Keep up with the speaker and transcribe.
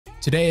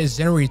Today is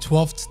January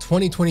 12th,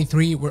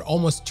 2023. We're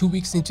almost 2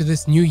 weeks into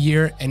this new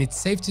year, and it's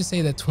safe to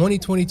say that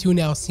 2022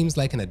 now seems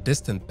like in a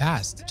distant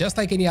past. Just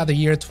like any other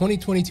year,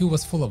 2022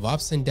 was full of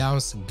ups and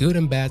downs, good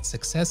and bad,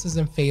 successes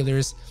and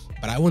failures,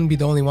 but I wouldn't be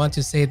the only one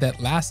to say that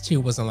last year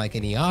wasn't like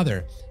any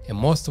other, and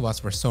most of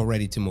us were so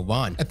ready to move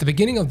on. At the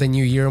beginning of the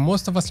new year,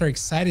 most of us are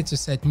excited to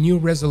set new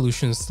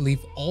resolutions,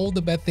 leave all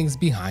the bad things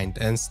behind,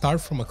 and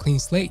start from a clean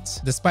slate.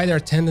 Despite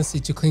our tendency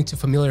to cling to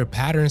familiar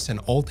patterns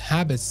and old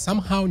habits,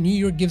 somehow New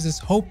Year gives us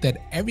hope that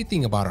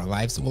everything about our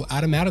lives will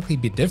automatically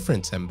be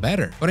different and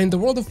better. But in the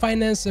world of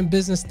finance and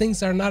business,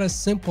 things are not as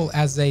simple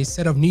as a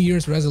set of New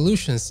Year's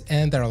resolutions,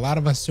 and there are a lot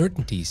of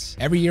uncertainties.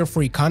 Every year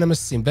for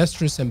economists,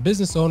 investors, and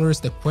business owners,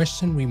 the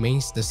question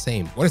remains the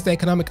same. What is the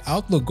economic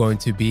outlook going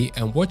to be,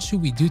 and what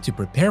should we do to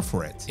prepare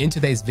for it? In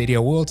today's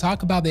video, we will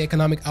talk about the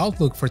economic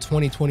outlook for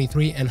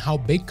 2023 and how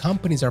big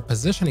companies are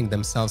positioning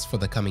themselves for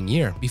the coming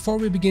year. Before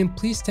we begin,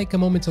 please take a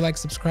moment to like,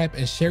 subscribe,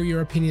 and share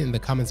your opinion in the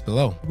comments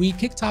below. We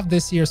kicked off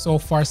this year so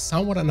far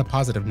somewhat on a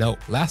positive note.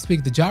 Last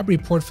week, the job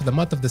report for the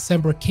month of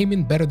December came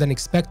in better than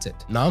expected.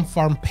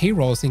 Non-farm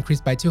payrolls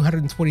increased by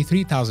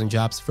 223,000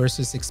 jobs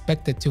versus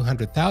expected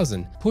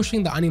 200,000,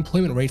 pushing the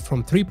unemployment rate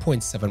from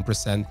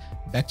 3.7%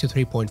 back to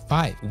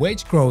 3.5%.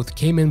 Wage growth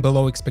came in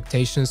below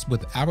expectations,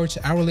 with average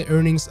hourly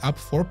earnings up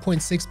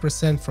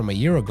 4.6% from a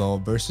year ago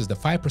versus the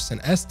 5%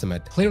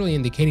 estimate, clearly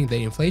indicating that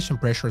inflation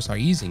pressures are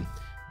easing.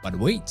 But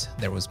wait,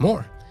 there was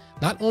more.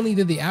 Not only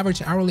did the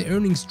average hourly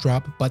earnings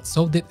drop, but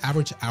so did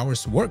average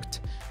hours worked,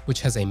 which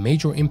has a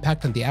major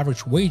impact on the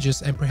average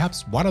wages and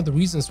perhaps one of the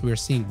reasons we are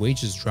seeing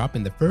wages drop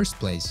in the first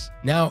place.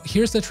 Now,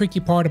 here's the tricky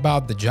part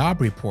about the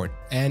job report,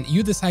 and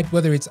you decide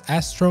whether it's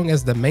as strong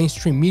as the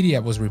mainstream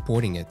media was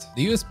reporting it.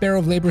 The US Bureau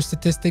of Labor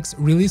Statistics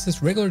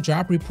releases regular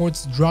job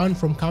reports drawn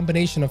from a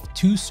combination of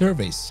two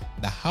surveys,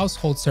 the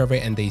Household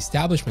Survey and the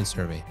Establishment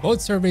Survey. Both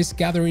surveys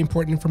gather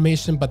important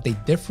information, but they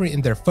differ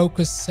in their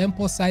focus,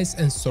 sample size,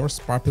 and source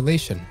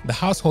population. The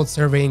Household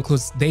Survey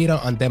includes data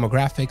on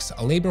demographics,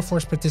 labor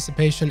force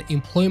participation,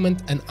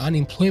 employment, and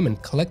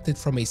unemployment collected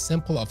from a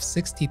sample of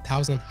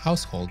 60,000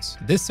 households.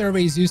 This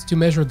survey is used to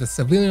measure the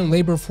civilian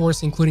labor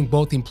force, including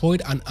both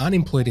employed and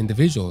unemployed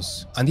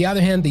individuals. On the other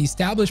hand, the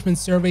Establishment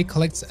Survey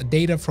collects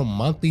data from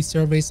monthly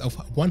surveys of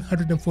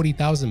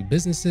 140,000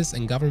 businesses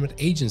and government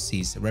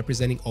agencies,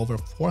 representing over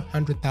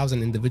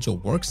 400,000 individual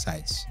work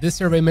sites. This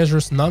survey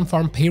measures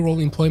non-farm payroll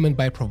employment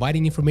by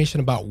providing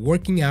information about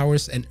working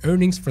hours and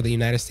earnings for the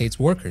United States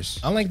workers.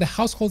 Unlike the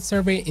Household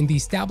Survey, in the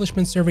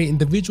Establishment Survey,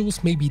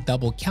 individuals may be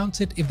double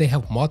counted if they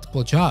have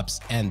multiple jobs,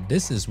 and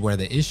this is where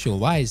the issue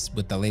lies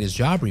with the latest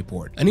job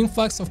report. An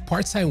influx of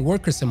part-time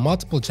workers and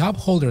multiple job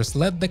holders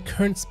led the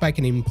current spike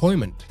in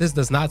employment. This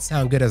does not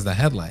sound good as the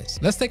headlines.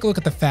 Let's take a look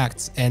at the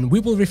facts, and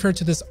we will refer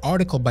to this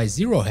article by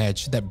Zero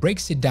Hedge that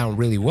breaks it down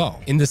really well.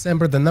 In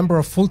December, the number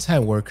of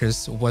full-time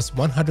workers was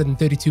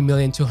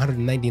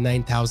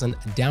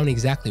 132,299,000, down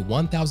exactly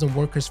 1,000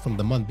 workers from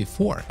the month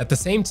before. At the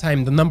same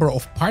time, the number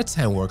of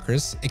part-time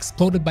workers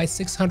exploded by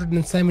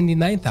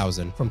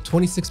 679,000, from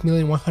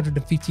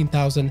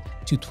 26,115,000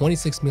 to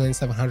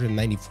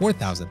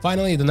 26,794,000.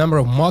 Finally, the number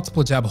of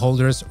multiple job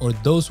holders, or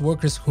those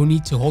workers who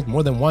need to hold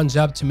more than one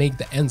job to make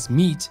the ends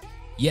meet,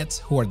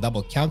 yet who are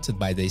double counted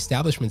by the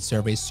Establishment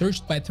Survey,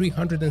 surged by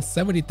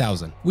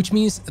 370,000, which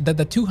means that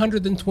the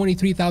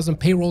 223,000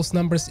 payrolls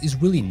numbers is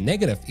really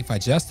negative if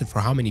adjusted for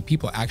how many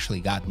people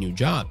actually got new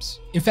jobs.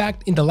 In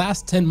fact, in the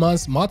last 10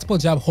 months, multiple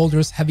job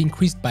holders have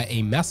increased by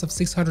a massive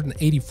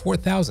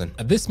 684,000.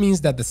 This means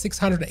that the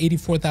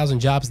 684,000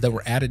 jobs that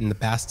were added in the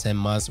past 10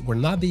 months were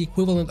not the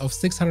equivalent of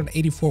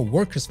 684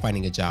 workers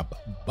finding a job,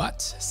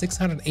 but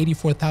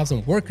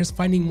 684,000 workers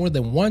finding more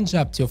than one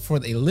job to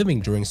afford a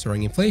living during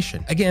soaring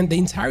inflation. Again,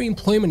 the entire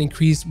employment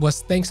increase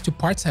was thanks to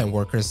part-time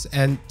workers,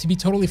 and to be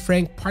totally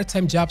frank,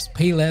 part-time jobs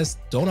pay less,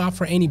 don't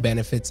offer any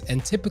benefits,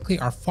 and typically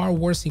are far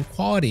worse in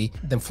quality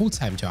than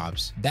full-time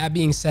jobs. That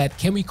being said,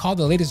 can we call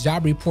the latest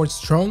job report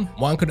strong?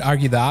 One could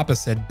argue the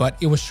opposite, but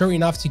it was sure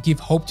enough to give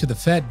hope to the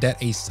Fed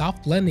that a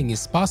soft landing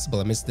is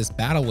possible amidst this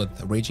battle with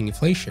raging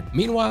inflation.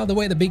 Meanwhile, the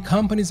way the big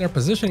companies are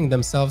positioning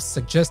themselves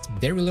suggests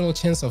very little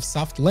chance of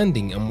soft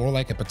landing and more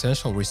like a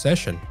potential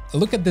recession.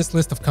 Look at this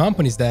list of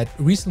companies that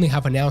recently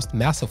have announced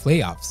massive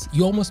layoffs.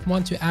 You almost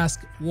want to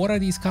ask, what are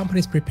these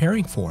companies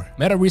preparing for?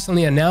 Meta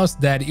recently announced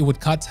that it would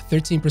cut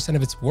 13%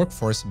 of its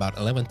workforce, about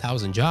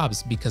 11,000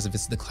 jobs, because of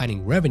its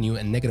declining revenue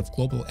and negative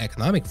global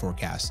economic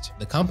forecast.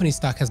 The company's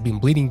stock has been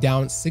bleeding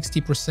down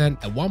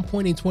 60%. At one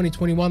point in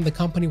 2021, the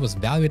company was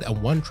valued at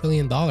 $1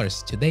 trillion.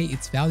 Today,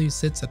 its value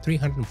sits at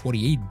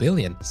 $348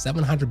 billion,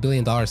 $700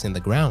 billion in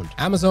the ground.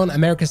 Amazon,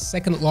 America's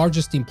second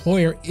largest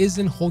employer,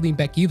 isn't holding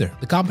back either.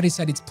 The company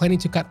said it's planning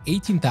to cut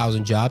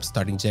 18,000 jobs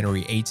starting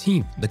January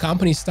 18th. The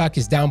company's stock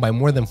is down by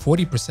more than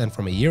 40%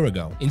 from a year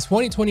ago. In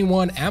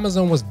 2021,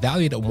 Amazon was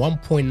valued at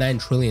 $1.9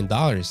 trillion.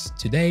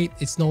 Today,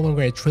 it's no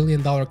longer a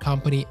trillion-dollar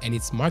company, and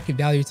its market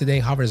value today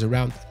hovers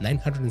around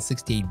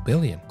 $968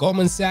 billion.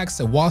 Goldman Sachs,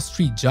 a Wall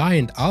Street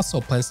giant, also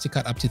plans to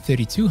cut up to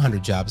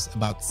 3,200 jobs,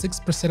 about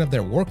 6% of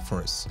their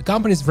workforce. The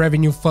company's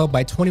revenue fell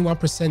by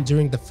 21%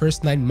 during the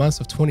first 9 months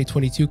of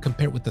 2022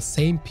 compared with the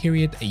same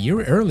period a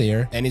year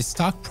earlier, and its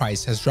stock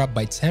price has dropped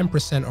by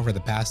 10% over the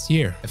past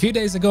year. A few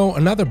days ago,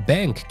 another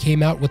bank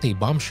came out with a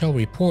bombshell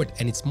report,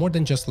 and it's more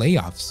than just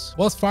layoffs.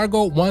 Wells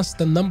Fargo, once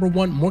the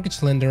 #1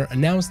 mortgage lender,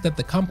 announced that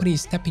the company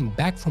is stepping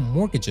back from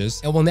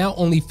mortgages and will now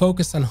only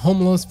focus on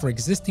home loans for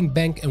existing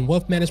bank and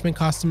wealth management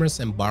customers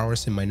and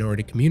borrowers in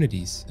minority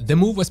communities. The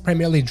move was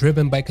primarily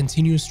driven by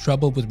continuous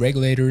trouble with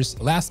regulators.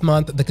 Last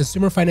month, the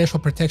Consumer Financial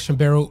Protection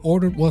Bureau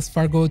ordered Wells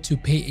Fargo to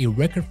pay a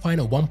record fine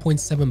of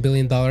 $1.7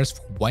 billion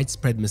for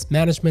widespread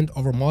mismanagement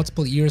over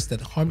multiple years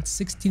that harmed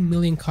 16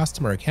 million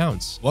customer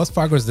accounts. Wells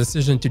Fargo's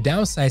decision to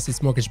downsize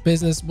its mortgage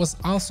business was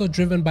also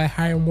driven by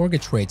higher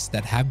mortgage rates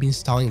that have been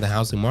stalling the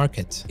housing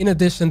market. In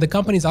addition, the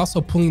company is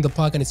also pulling the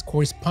plug on its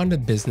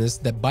correspondent business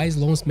that buys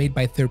loans made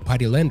by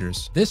third-party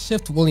lenders. This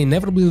shift will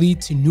inevitably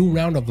lead to a new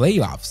round of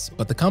layoffs,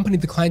 but the company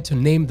declined to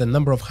name the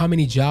number of how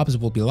many jobs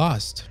will be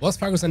lost. Wells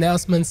Fargo's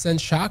announcement sent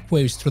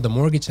shockwaves through the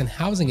mortgage and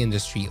housing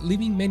industry,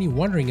 leaving many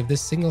wondering if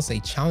this signals a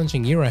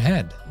challenging year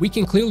ahead. We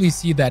can clearly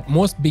see that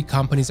most big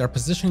companies are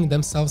positioning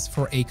themselves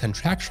for a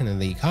contraction in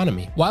the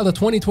economy. While the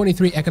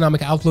 2023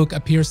 economic outlook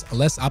appears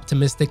less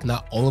optimistic,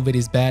 not all of it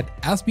is bad.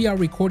 As we are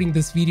recording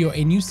this video,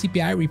 a new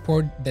CPI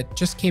report that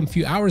just came a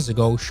few hours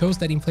ago shows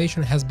that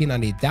inflation has been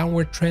on a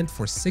downward trend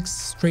for 6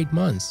 straight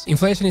months.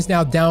 Inflation is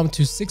now down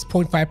to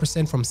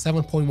 6.5% from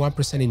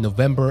 7.1% in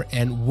November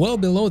and well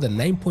below the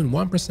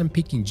 9.1%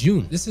 peak in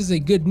June. This is a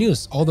good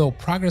news. Although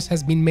progress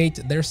has been made,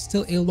 there's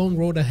still a long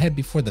road ahead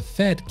before the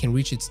Fed can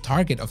reach its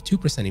target of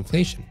 2%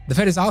 inflation. The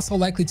Fed is also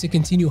likely to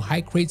continue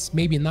hike rates,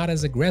 maybe not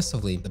as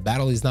aggressively. The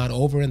battle is not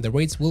over and the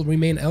rates will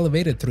remain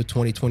elevated through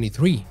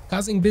 2023,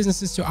 causing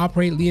businesses to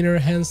operate leaner,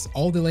 hence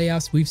all the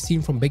layoffs we've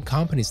seen from big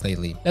companies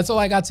lately. That's all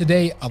I got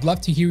today. I'd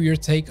love to hear your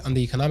take on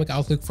the economic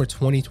outlook for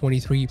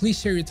 2023. Please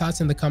share your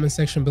thoughts in the comment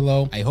section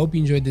below. I hope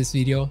you enjoyed this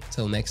video.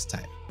 Till next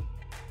time.